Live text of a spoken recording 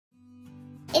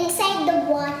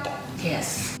water.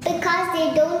 Yes. Because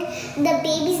the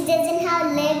babies doesn't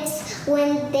have legs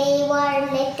when they were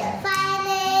little.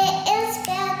 Friday is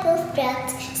Buku fruit.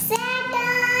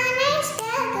 Saturday is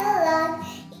Buku.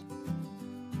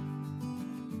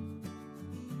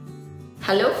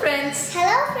 Hello friends.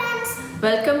 Hello friends.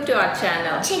 Welcome to our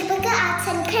channel. Chikubuku Arts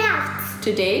and Crafts.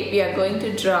 Today we are going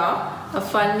to draw a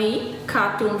funny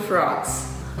cartoon frogs.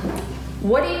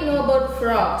 What do you know about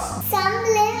frogs? Some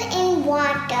live in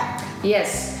water.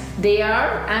 Yes, they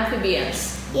are amphibians.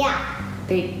 Yeah.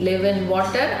 They live in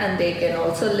water and they can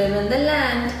also live in the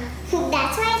land.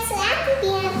 That's why it's an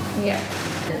amphibian. Yeah.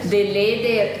 They lay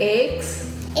their eggs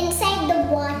inside the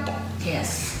water.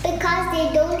 Yes. Because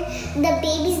the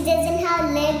babies doesn't have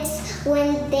legs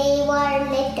when they were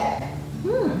little.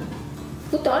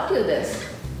 Who taught you this?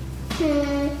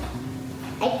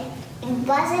 It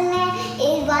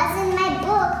was in my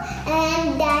book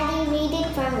and Daddy read it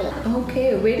for me. Okay,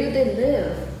 where do they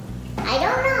live? I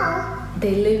don't know.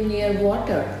 They live near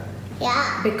water.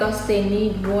 Yeah. Because they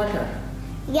need water.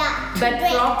 Yeah. But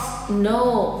frogs,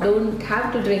 don't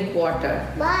have to drink water.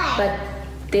 Why? But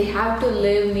they have to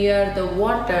live near the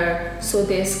water so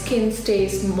their skin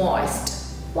stays moist.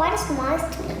 What is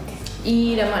moist mean?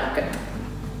 ஈரமா இருக்கு.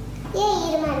 Yeah,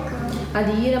 ஈரமா இருக்கும்.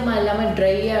 அது ஈரமா இல்லாம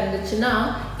dry-ஆ இருந்துச்சுன்னா,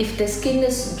 if the skin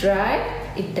is dry,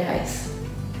 it dies.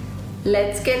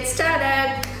 Let's get started.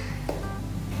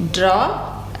 Draw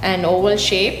an oval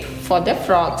shape for the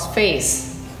frog's face.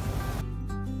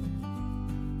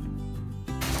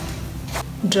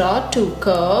 Draw two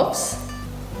curves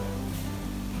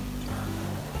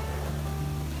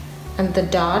and the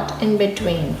dot in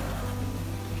between.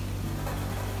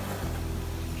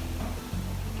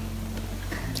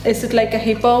 Is it like a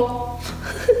hippo?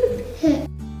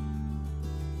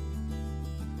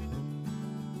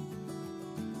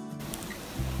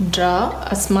 Draw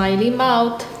a smiley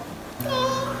mouth.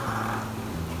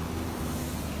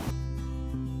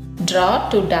 Draw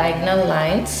two diagonal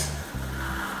lines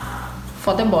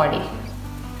for the body.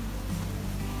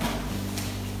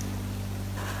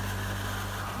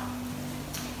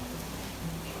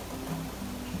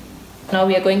 Now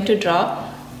we are going to draw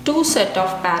two set of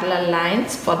parallel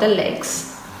lines for the legs.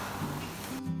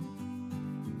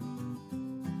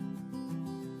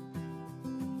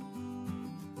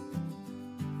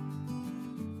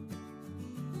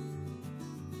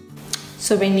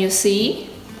 So when you see,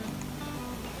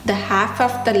 the half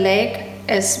of the leg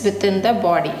is within the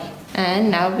body, and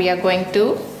now we are going to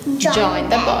join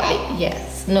the body.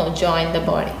 Yes, no, join the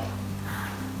body.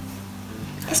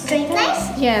 A straight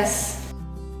line? Yes.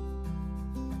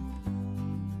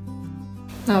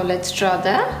 Now let's draw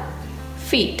the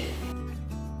feet.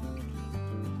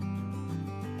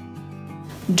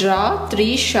 Draw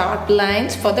three sharp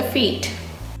lines for the feet.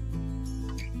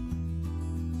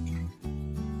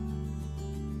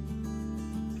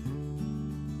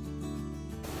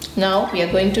 Now we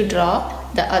are going to draw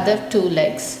the other two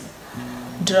legs.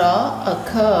 Draw a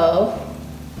curve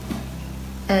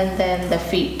and then the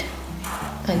feet.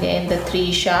 Again the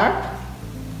three sharp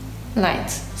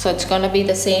lines. So it's going to be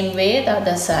the same way the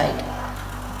other side.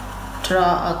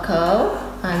 Draw a curve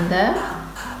and the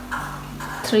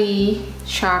three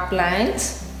sharp lines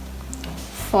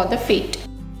for the feet.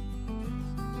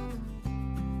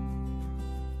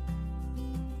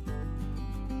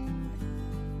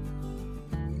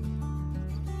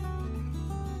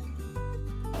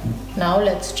 Now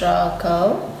let's draw a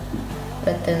curve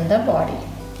within the body.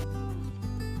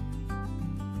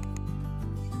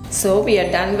 So we are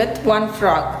done with one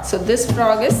frog. So this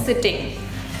frog is sitting.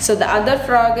 So the other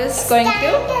frog is going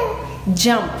to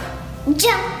jump.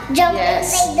 Jump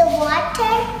Yes. inside the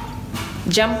water.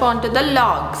 Jump onto the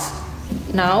logs.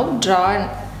 Now draw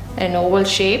an oval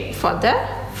shape for the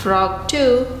frog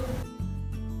too.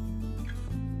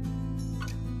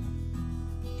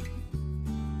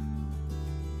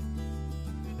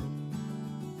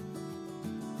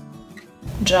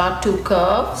 Draw two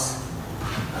curves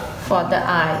for the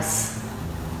eyes.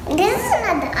 This is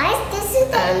not the eyes, this is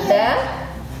the And ear.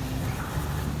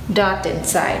 the dot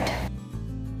inside.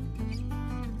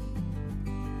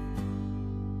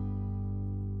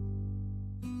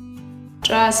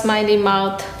 Draw a smiley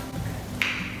mouth.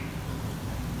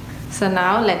 So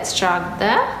now let's draw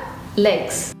the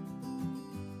legs.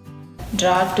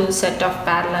 Draw two set of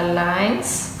parallel lines.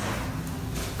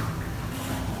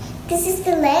 This is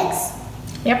the legs.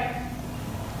 Yep.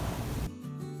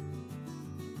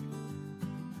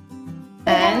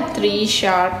 And three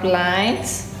sharp lines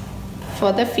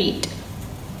for the feet.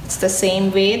 It's the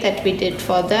same way that we did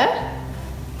for the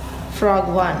frog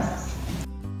one.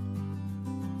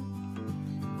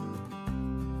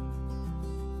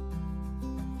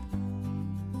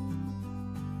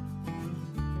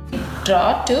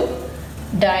 Draw two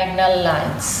diagonal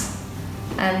lines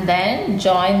and then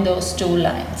join those two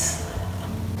lines.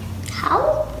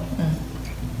 How?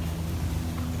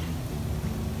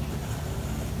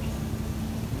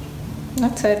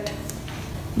 That's it.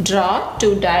 Draw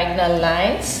two diagonal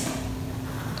lines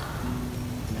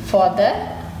for the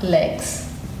legs.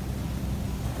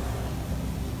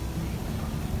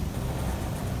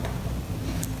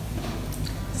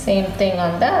 Same thing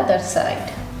on the other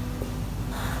side.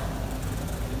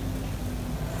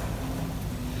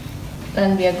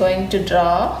 And we are going to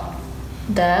draw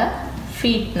the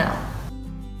feet now.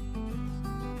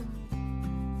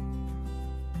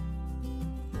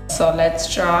 So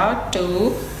let's draw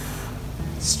two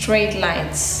straight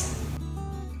lines.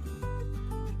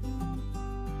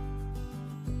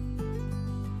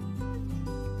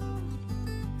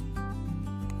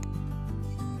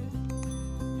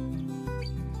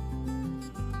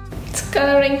 It's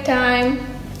coloring time.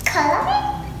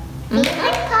 Coloring?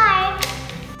 Favorite part.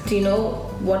 Do you know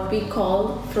what we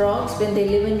call frogs when they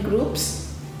live in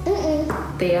groups?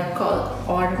 They are called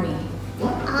army.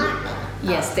 Army.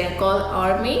 Yes, they are called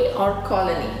army or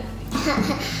colony.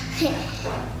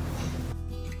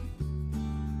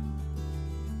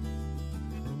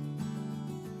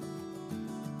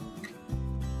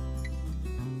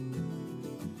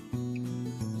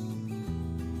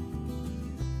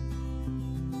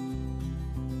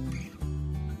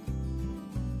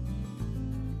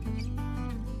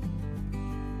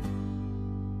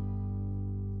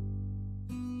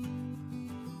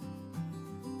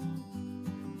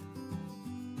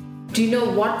 Do you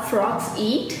know what frogs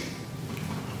eat?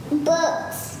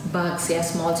 Bugs. Bugs, yeah,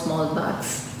 small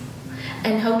bugs.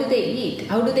 And how do they eat?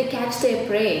 How do they catch their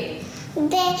prey?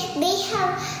 They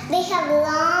have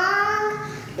long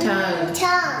Tongue.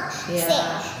 Yeah. Say,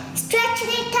 stretch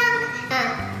their tongue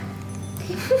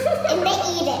and they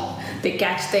eat it. They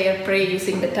catch their prey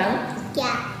using the tongue?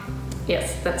 Yeah.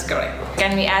 Yes, that's correct.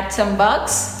 Can we add some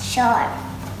bugs? Sure.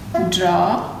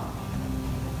 Draw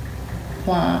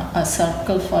a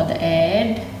circle for the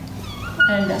head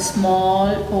and a small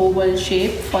oval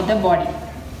shape for the body.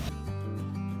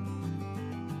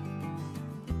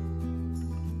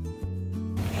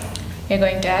 We're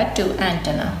going to add two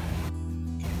antennae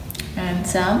and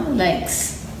some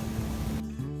legs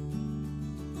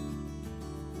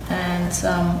and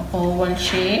some oval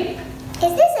shape.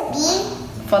 Is this a bee?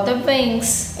 For the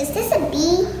wings. Is this a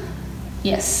bee?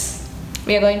 Yes.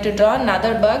 We are going to draw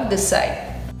another bug this side.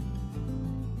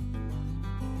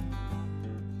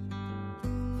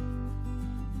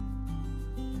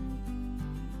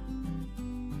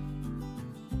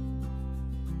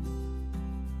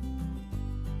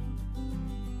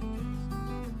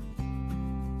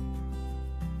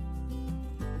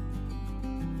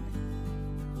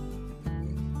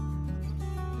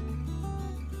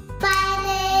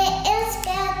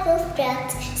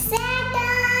 Sat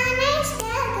on a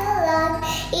snuggle log,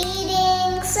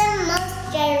 eating some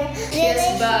mustard.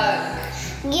 Yes, bug.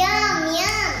 Yum,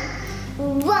 yum.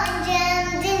 One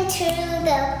jumped into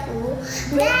the pool.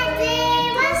 That day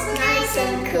was nice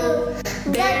and cool.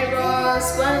 There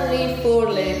was only four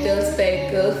little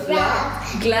speckle flop.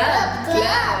 Glub,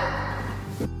 glub.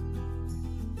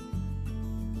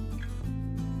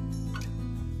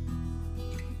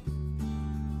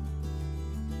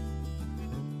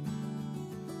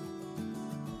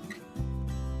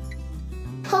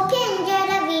 Hope you enjoyed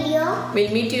the video.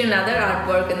 We'll meet you in another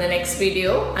artwork in the next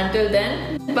video. Until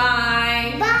then,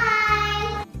 bye. Bye.